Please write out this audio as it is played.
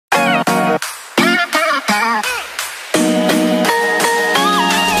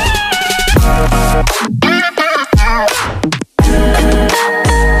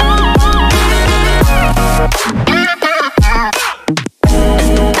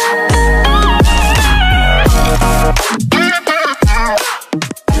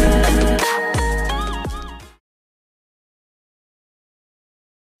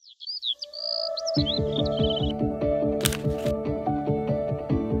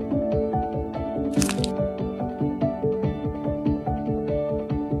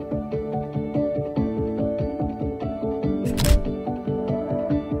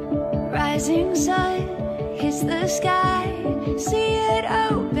rising sun hits the sky. See it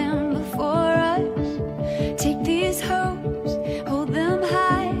open before us. Take these hopes, hold them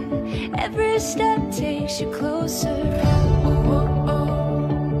high. Every step takes you closer.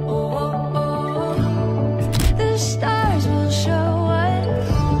 The stars will show us.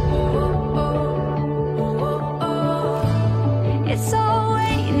 It's all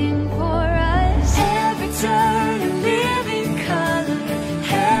waiting for us. Every turn a living color.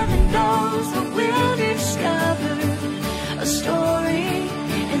 Heaven knows that we'll discover a story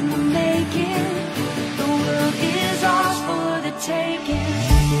in the making. The world is ours for the taking.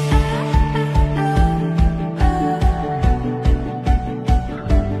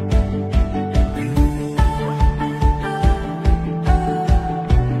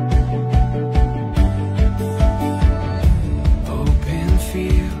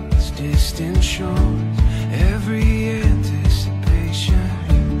 Distant shores, every anticipation,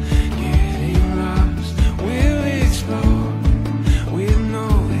 getting lost, we'll explore with no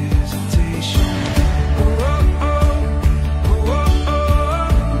hesitation. Oh, oh, oh, oh, oh.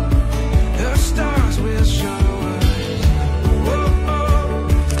 The stars will show us. Oh, oh,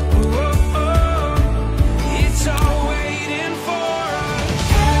 oh, oh. It's all waiting for us.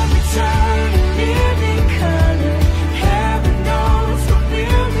 Every turn a living color. Heaven knows what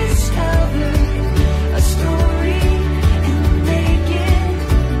we'll discover. A story in the making.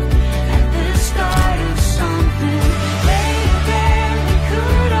 At the start of something. Later than we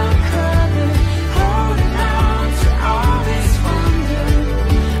could uncover. Holding on to all this wonder.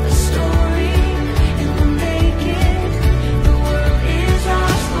 A story in the making. The world is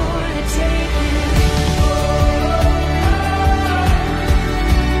ours for the taking.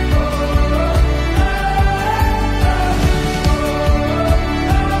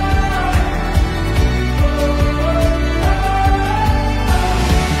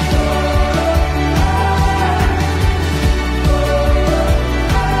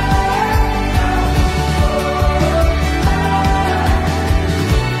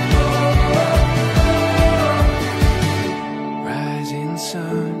 Rising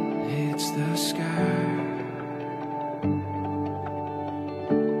sun hits the sky.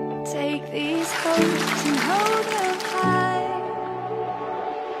 Take these hopes and hold them high.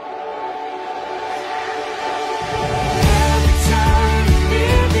 Every turn a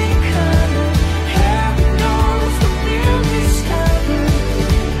living color. Heaven knows what we'll discover.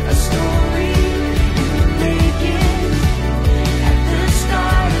 A story in the making. At the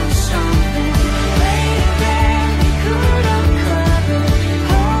start of something. Later than we could uncover.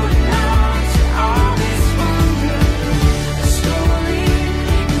 Holding on to all this wonder. A story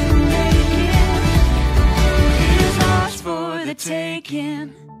in the making. The world is ours for the taking.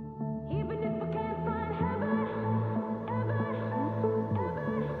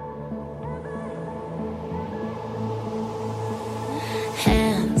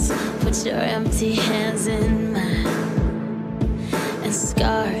 Hands, put your empty hands in mine. And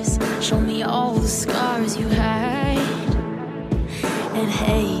scars, show me all the scars you hide. And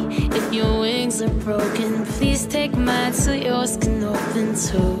hey, if your wings are broken, please take mine so yours can open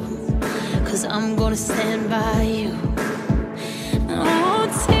too. 'Cause I'm gonna stand by you. Oh,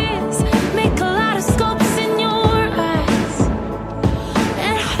 tears make a lot of scopes in your eyes.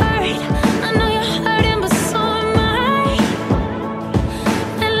 And hurt, I know you're hurting, but so am I.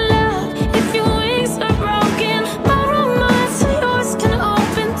 And love, if your wings are broken, borrow mine so yours can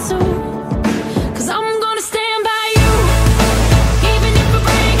open too. 'Cause I'm gonna stand by you, even if we're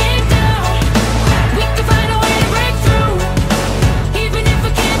breaking down. We can find a way to break through, even if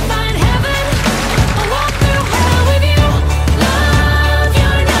we can't find heaven. I'll walk through hell with you. Love,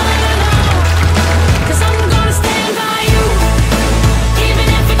 you're not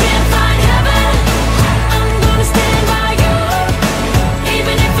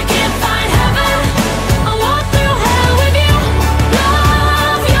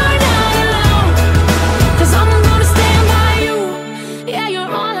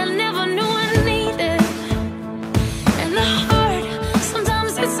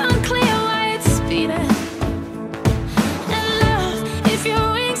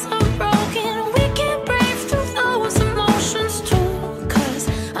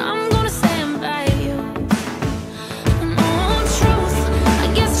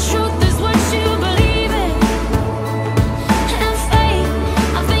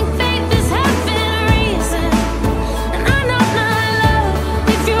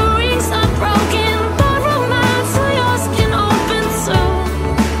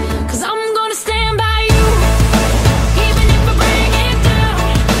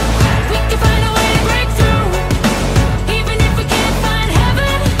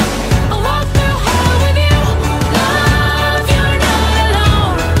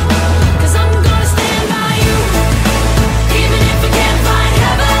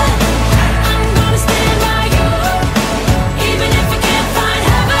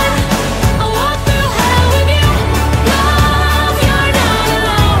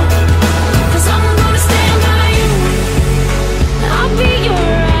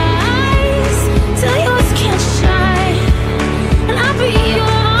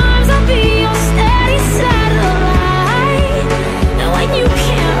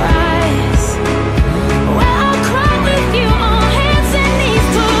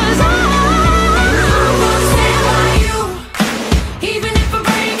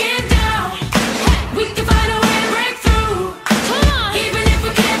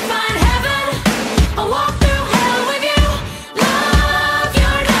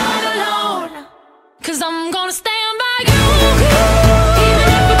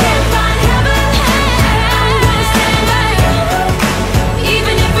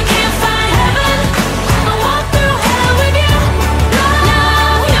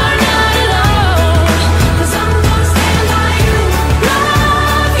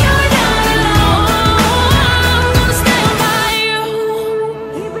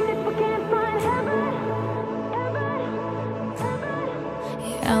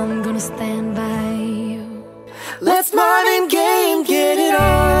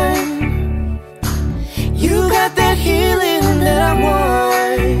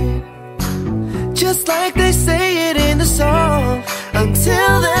just like they say it in the song.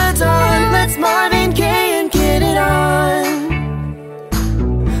 Until they're done, let's Marvin Gaye and get it on.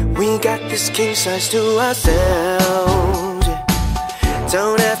 We got this king size to ourselves, yeah.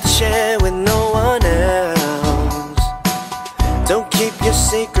 Don't have to share with no one else. Don't keep your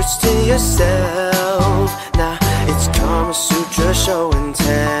secrets to yourself. Nah, it's Kama Sutra show and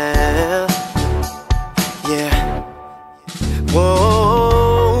tell. Yeah. Whoa.